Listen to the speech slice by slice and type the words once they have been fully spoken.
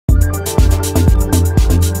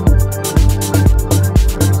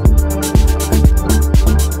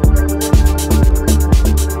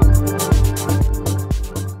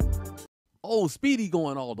Speedy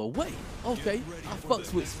going all the way. Okay, I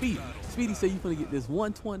fucks with Speedy. Speedy said you finna get this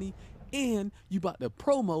 120 and you about to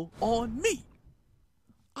promo on me.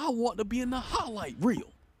 I want to be in the highlight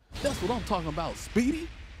reel. That's what I'm talking about, Speedy.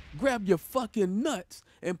 Grab your fucking nuts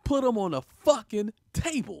and put them on the fucking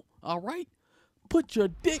table, all right? Put your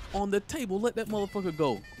dick on the table. Let that motherfucker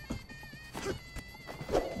go.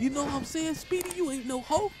 You know what I'm saying, Speedy? You ain't no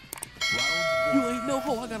hoe. You ain't no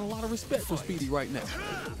hoe. I got a lot of respect for Speedy right now.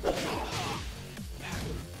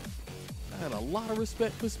 I got a lot of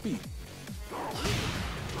respect for Speedy.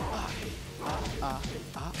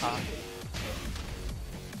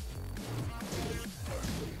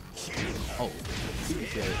 Oh, Speedy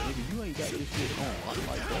said, nigga, you ain't got this shit on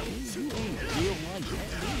like that. You ain't real like that.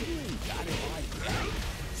 You ain't got it like that.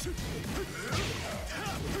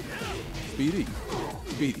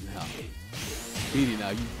 Speedy now. Speedy now,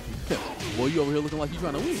 you, boy, you over here looking like you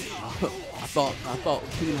trying to win. I thought,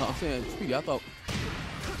 you know what I'm saying, Speedy, I thought,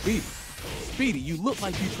 Speedy, you look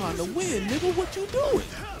like you trying to win, nigga, what you doing?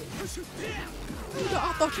 Nigga,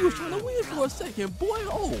 I thought you was trying to win for a second, boy.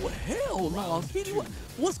 Oh, hell no, Speedy,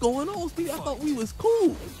 what's going on, Speedy? I thought we was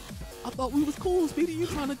cool. Speedy, you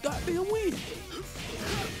trying to goddamn win.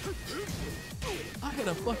 I had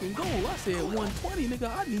a fucking goal. I said 120, nigga.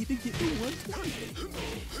 I need to get to 120.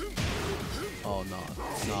 Oh,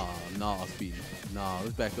 nah, Speedy. Nah,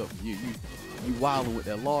 let's back up. You wilding with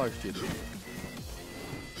that large shit.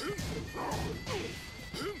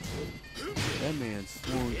 That man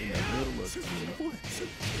swung in the middle of what?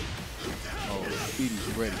 Oh, Speedy's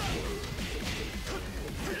ready for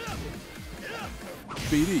it.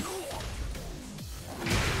 Speedy.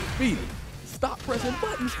 Stop pressing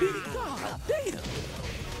buttons, Speedy. God damn.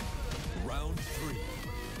 Round 3.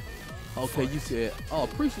 Okay, you said, oh,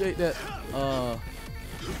 appreciate that.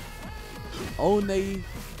 One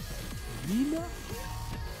Yina?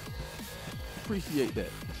 Appreciate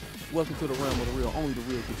that. Welcome to the realm of the real, only the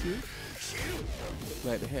real couture.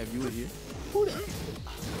 Glad to have you in here. Who that?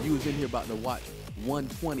 You was in here about to watch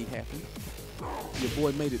 120 happen. Your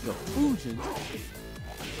boy made it to Fujin.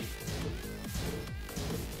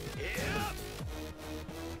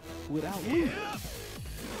 Without losing.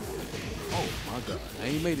 Oh my God, I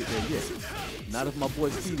ain't made it there yet. Not if my boy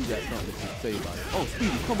Speedy got something to say about it. Oh,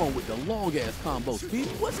 Speedy, come on with the long ass combo, Speedy.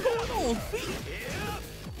 What's going on, Speedy?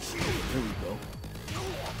 There we go.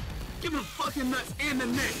 Give me the fucking nuts in the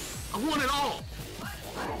neck. I want it all.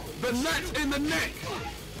 The nuts in the neck.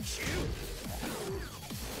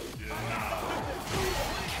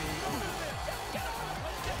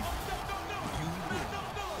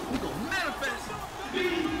 We gonna manifest.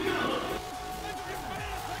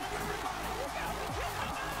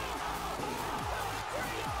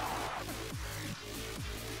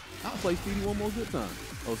 I'll play Speedy one more good time.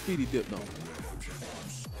 Oh, Speedy dipped on.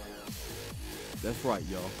 That's right,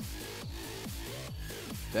 y'all.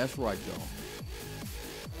 That's right, y'all.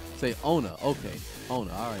 Say owner. Okay.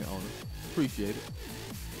 Owner. All right, owner. Appreciate it.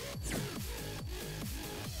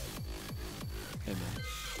 Hey, man.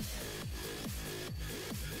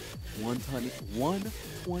 120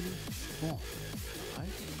 strong. All right?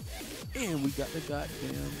 And we got the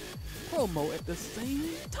goddamn promo at the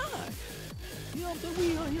same time. You know what I'm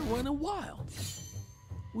saying? We out here running wild.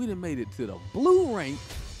 We done made it to the blue rank.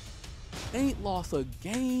 Ain't lost a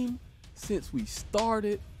game since we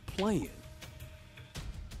started playing.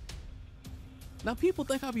 Now people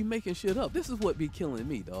think I be making shit up. This is what be killing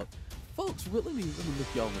me, dog. Folks, let me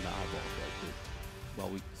look y'all in the eyeballs right quick while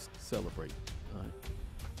we celebrate. All right.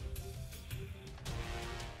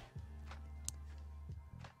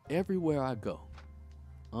 Everywhere I go,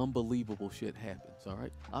 unbelievable shit happens, all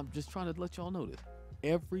right? I'm just trying to let y'all know this.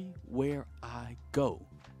 Everywhere I go,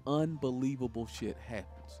 unbelievable shit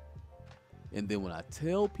happens. And then when I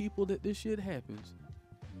tell people that this shit happens,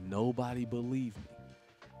 nobody believes me.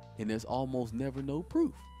 And there's almost never no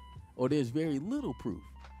proof. Or there's very little proof.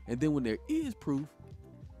 And then when there is proof,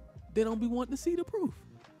 they don't be wanting to see the proof.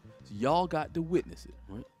 So y'all got to witness it,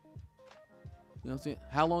 right? You know what I'm saying?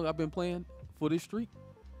 How long I've been playing for this streak?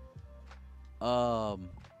 I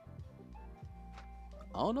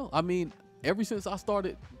don't know. I mean, ever since I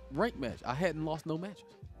started ranked match, I hadn't lost no matches.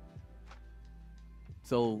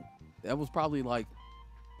 So that was probably like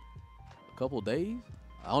a couple days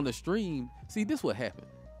on the stream. See, this what happened.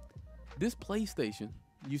 This PlayStation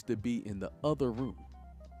used to be in the other room,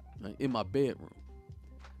 right, in my bedroom.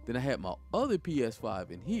 Then I had my other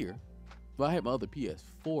PS5 in here. Well, I had my other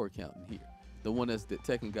PS4 account in here, the one that's the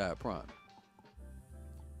TKN Guide Prime.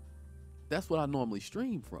 That's what I normally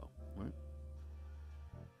stream from, right?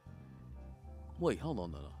 Wait, hold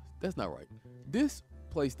on, no, that's not right. This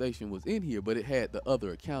PlayStation was in here, but it had the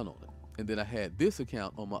other account on it. And then I had this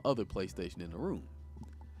account on my other PlayStation in the room.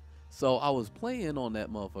 So I was playing on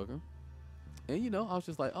that motherfucker. And, you know, I was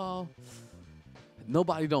just like, oh,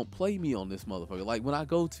 nobody don't play me on this motherfucker. Like, when I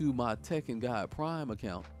go to my Tekken Guide Prime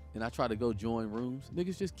account and I try to go join rooms,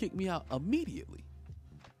 niggas just kick me out immediately.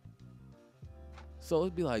 So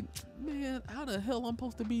it'd be like, man, how the hell I'm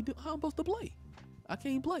supposed to be, how I'm supposed to play? I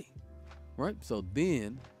can't play, right? So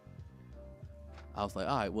then I was like,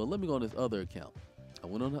 all right, well, let me go on this other account. I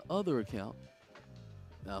went on the other account,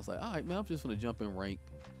 and I was like, all right, man, I'm just gonna jump in rank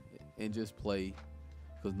and just play,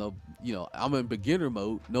 because no, you know, I'm in beginner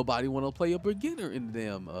mode. Nobody want to play a beginner in the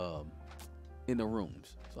damn in the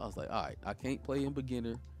rooms. So I was like, all right, I can't play in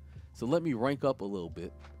beginner, so let me rank up a little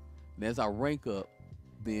bit. And as I rank up,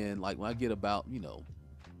 then like when I get about, you know,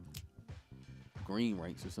 green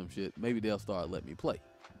ranks or some shit, maybe they'll start letting me play.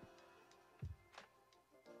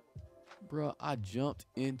 Bruh, I jumped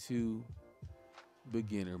into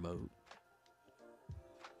beginner mode,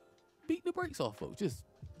 beating the brakes off folks, just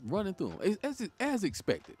running through them as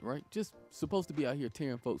expected, right? Just supposed to be out here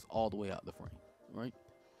tearing folks all the way out the frame, right?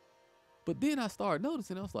 But then I started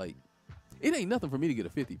noticing, I was like, it ain't nothing for me to get a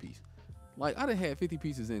 50 piece. Like, I done had 50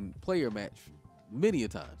 pieces in player match many a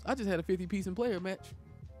times. I just had a 50 piece in player match.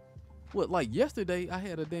 What, like yesterday I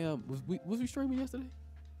had a damn, was we streaming yesterday?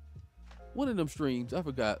 One of them streams, I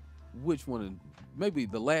forgot which one, maybe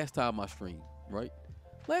the last time I streamed, right?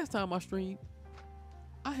 Last time I streamed,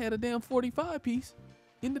 I had a damn 45 piece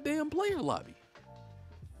in the damn player lobby.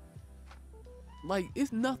 Like,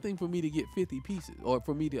 it's nothing for me to get 50 pieces or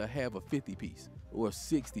for me to have a 50 piece or a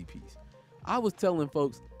 60 piece. I was telling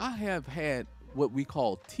folks, I have had what we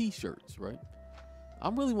call t-shirts, right?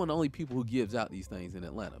 I'm really one of the only people who gives out these things in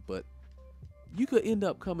Atlanta, but you could end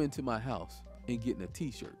up coming to my house and getting a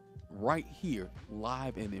t-shirt right here,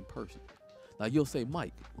 live and in person. Now you'll say,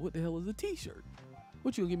 Mike, what the hell is a t-shirt?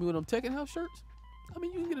 What, you gonna give me one of them TKN House shirts? I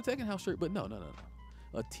mean, you can get a TKN House shirt, but no.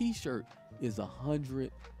 A t-shirt is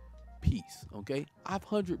 100 piece, okay? I've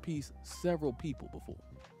 100 piece several people before.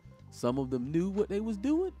 Some of them knew what they was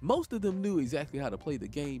doing. Most of them knew exactly how to play the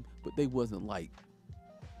game, but they wasn't like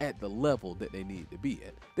at the level that they needed to be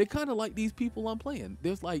at. They're kind of like these people I'm playing.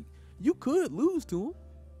 There's like, you could lose to them.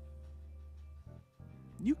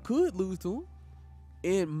 You could lose to them.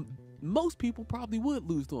 And most people probably would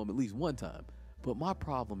lose to them at least one time. But my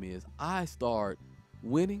problem is I start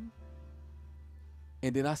winning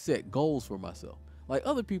and then I set goals for myself. Like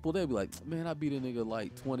other people, they'll be like, man, I beat a nigga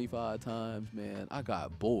like 25 times, man. I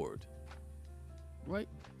got bored. Right?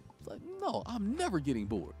 It's like, no, I'm never getting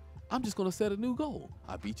bored. I'm just going to set a new goal.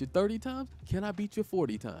 I beat you 30 times. Can I beat you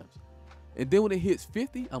 40 times? And then when it hits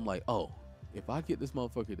 50, I'm like, oh, if I get this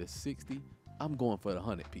motherfucker to 60, I'm going for the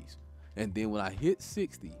 100 piece. And then when I hit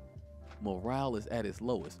 60, morale is at its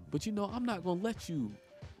lowest. But you know, I'm not going to let you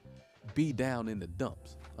be down in the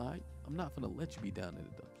dumps. All right? I'm not going to let you be down in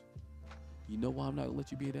the dumps. You know why I'm not going to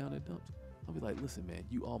let you be down in the dumps? I'll be like, listen, man,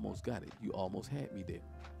 you almost got it. You almost had me there.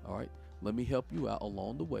 All right? Let me help you out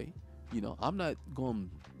along the way. You know, I'm not going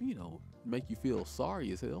to, you know, make you feel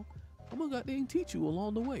sorry as hell. I'm going to goddamn teach you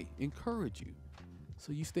along the way, encourage you.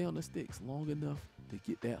 So you stay on the sticks long enough to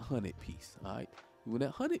get that 100 piece, all right? When that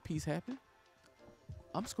 100 piece happens,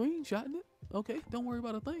 I'm screenshotting it. Okay, don't worry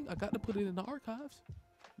about a thing. I got to put it in the archives,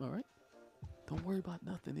 all right? Don't worry about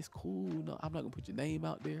nothing. It's cool. No, I'm not going to put your name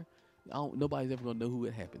out there. Nobody's ever going to know who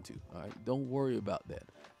it happened to, all right? Don't worry about that.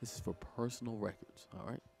 This is for personal records, all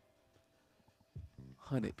right?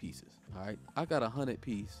 100 pieces, all right? I got a 100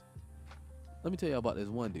 piece. Let me tell you about this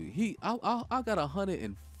one dude. I got a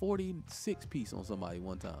 146 piece on somebody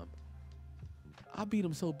one time. I beat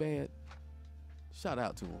him so bad. Shout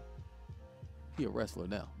out to him. He a wrestler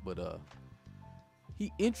now, but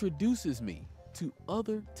he introduces me to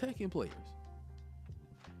other Tekken players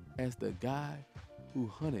as the guy who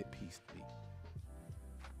 100 pieced me.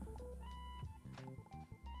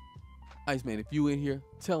 Iceman, if you in here,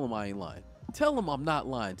 tell him I ain't lying. Tell him I'm not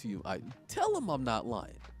lying to you. Tell him I'm not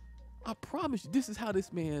lying. I promise you, this is how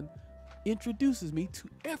this man introduces me to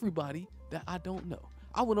everybody that I don't know.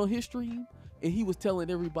 I went on his stream and he was telling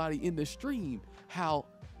everybody in the stream how,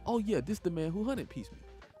 oh yeah, this the man who 100 pieced me.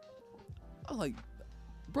 I was like,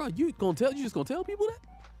 bro, you just gonna tell people that?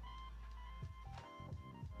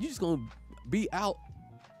 You just gonna be out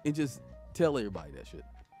and just tell everybody that shit?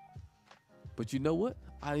 But you know what?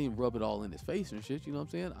 I didn't rub it all in his face and shit, you know what I'm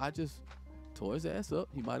saying? I just tore his ass up.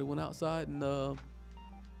 He might have went outside and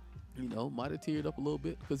you know, might have teared up a little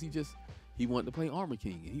bit because he wanted to play Armor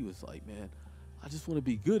King. And he was like, man, I just want to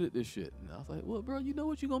be good at this shit. And I was like, well, bro, you know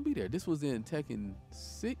what? You're going to be there. This was in Tekken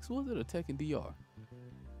 6, was it? Or Tekken DR?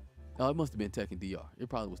 Oh, it must have been Tekken DR. It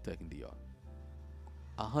probably was Tekken DR.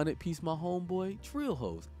 100-piece my homeboy drill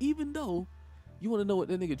hose. Even though, you want to know what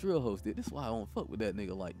that nigga drill hose did? This is why I don't fuck with that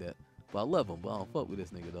nigga like that. But I love him, but I don't fuck with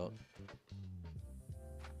this nigga, dog.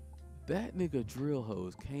 That nigga drill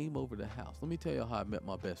hose came over the house. Let me tell you how I met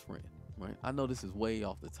my best friend, right? I know this is way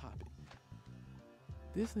off the topic.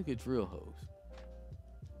 This nigga drill hose.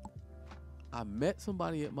 I met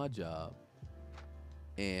somebody at my job,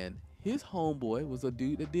 and his homeboy was a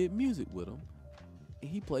dude that did music with him,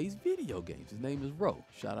 and he plays video games. His name is Ro.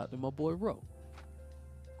 Shout out to my boy Ro.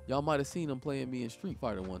 Y'all might have seen him playing me in Street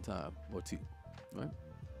Fighter one time or two, right?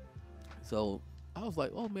 So I was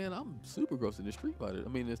like, oh man, I'm super gross in this Street Fighter. I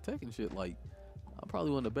mean, this Tekken shit, like, I'm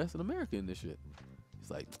probably one of the best in America in this shit.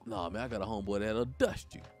 He's like, nah, man, I got a homeboy that'll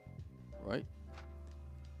dust you, right?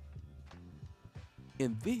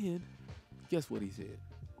 And then, guess what he said?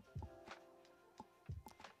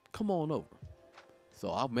 Come on over.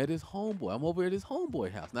 So I met his homeboy. I'm over at his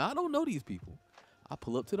homeboy house. Now, I don't know these people. I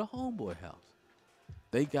pull up to the homeboy house.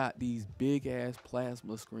 They got these big ass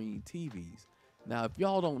plasma screen TVs. Now, if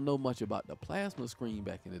y'all don't know much about the plasma screen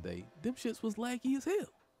back in the day, them shits was laggy as hell.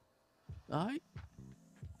 All right?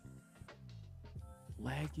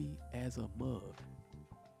 Laggy as a mug.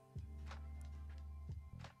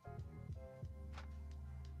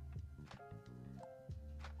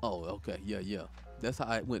 Oh, okay. Yeah. That's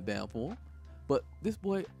how it went down for him. But this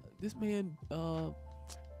man,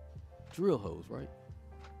 drill hose, right?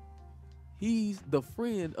 He's the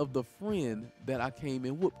friend of the friend that I came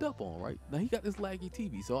and whooped up on, right? Now, he got this laggy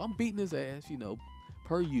TV, so I'm beating his ass, you know,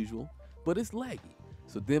 per usual, but it's laggy.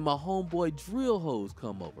 So then my homeboy drill hose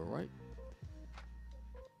come over, right?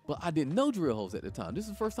 But I didn't know drill hose at the time. This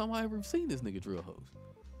is the first time I ever seen this nigga drill hose.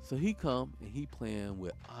 So he come and he playing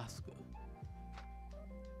with Oscar.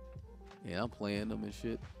 And I'm playing them and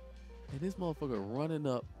shit. And this motherfucker running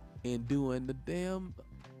up and doing the damn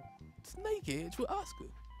snake edge with Oscar.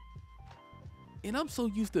 And I'm so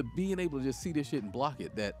used to being able to just see this shit and block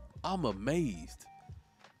it that I'm amazed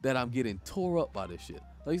that I'm getting tore up by this shit.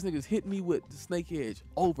 Like, these niggas hit me with the snake edge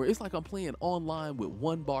over. It's like I'm playing online with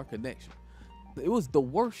 1 bar connection. It was the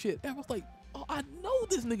worst shit ever. I was like, oh, I know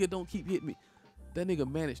this nigga don't keep hitting me. That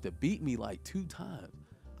nigga managed to beat me like 2 times.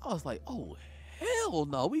 I was like, oh, hell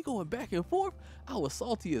no. We going back and forth. I was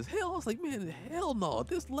salty as hell. I was like, man, hell no.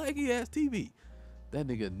 This laggy ass TV. That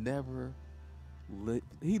nigga never let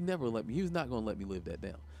me. He was not going to let me live that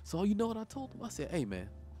down. So you know what I told him? I said, hey, man,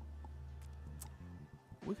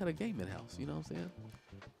 we got a gaming house. You know what I'm saying?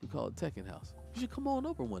 We call it TKN House. You should come on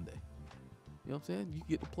over one day. You know what I'm saying? You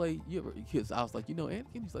get to play. Kids. I was like, you know,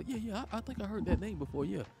 Anakin? He's like, yeah. I think I heard that name before.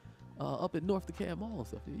 Yeah. Up at North TKN Mall and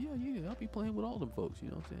stuff. Yeah. I'll be playing with all them folks. You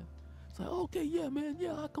know what I'm saying? It's like, okay, yeah, man.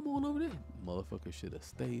 Yeah, I'll come on over there. Motherfucker should have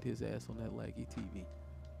stayed his ass on that laggy TV.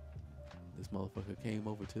 This motherfucker came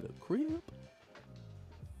over to the crib.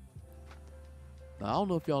 Now, I don't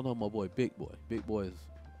know if y'all know my boy, Big Boy. Big Boy is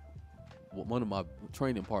one of my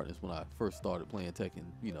training partners when I first started playing Tekken,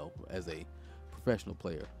 you know, as a professional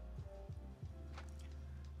player.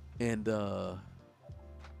 And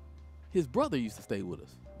his brother used to stay with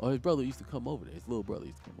us. Or his brother used to come over there. His little brother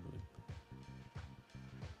used to come over there.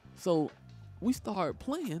 So we started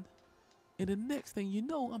playing, and the next thing you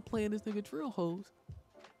know, I'm playing this nigga drill hose.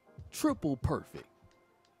 Triple perfect.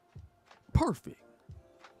 Perfect.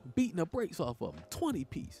 Beating the brakes off of him.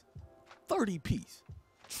 20-piece. 30-piece.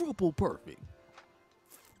 Triple perfect.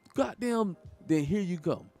 Goddamn, then here you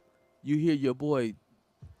go. You hear your boy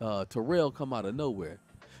Terrell come out of nowhere.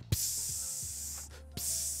 Psst,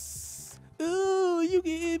 psst. Ooh, you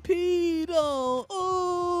getting peed on.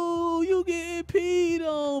 Ooh, you getting peed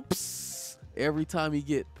on. Psst. Every time he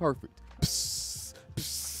get perfect. Psst,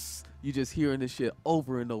 psst. You just hearing this shit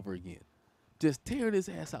over and over again. Just tearing his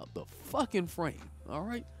ass out the fucking frame. All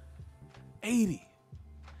right? 80.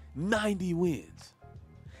 90 wins.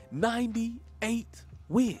 98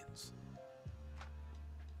 wins.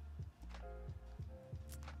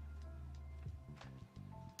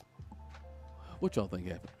 What y'all think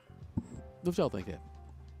happened? What y'all think happened?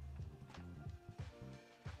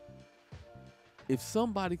 If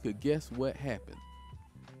somebody could guess what happened,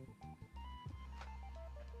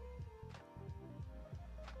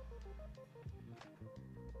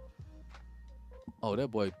 oh, that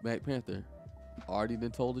boy Black Panther already done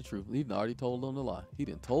told the truth. He done already told on the lie. He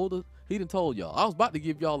done told y'all. I was about to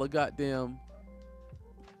give y'all a goddamn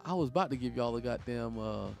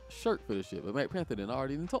shirt for this shit, but Black Panther done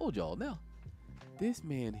already done told y'all. Now, this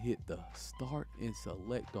man hit the start and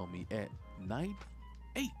select on me at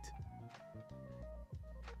 98.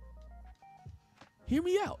 Hear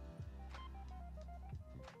me out.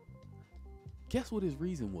 Guess what his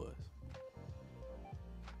reason was?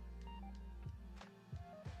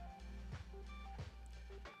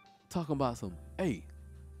 talking about some, hey,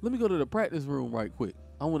 let me go to the practice room right quick.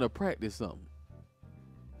 I want to practice something.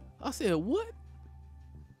 I said, what?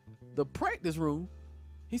 The practice room?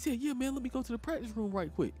 He said, yeah, man, let me go to the practice room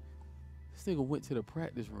right quick. This nigga went to the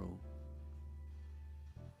practice room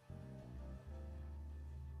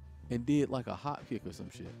and did like a hot kick or some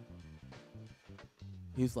shit.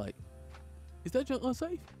 He's like, is that junk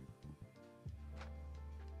unsafe?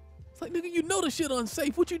 It's like, nigga, you know the shit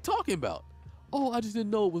unsafe. What you talking about? Oh, I just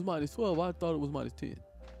didn't know it was -12. I thought it was -10.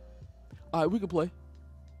 All right, we can play.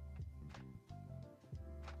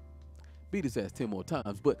 Beat his ass 10 more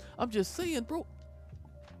times. But I'm just saying, bro,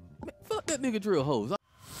 man, fuck that nigga drill hose.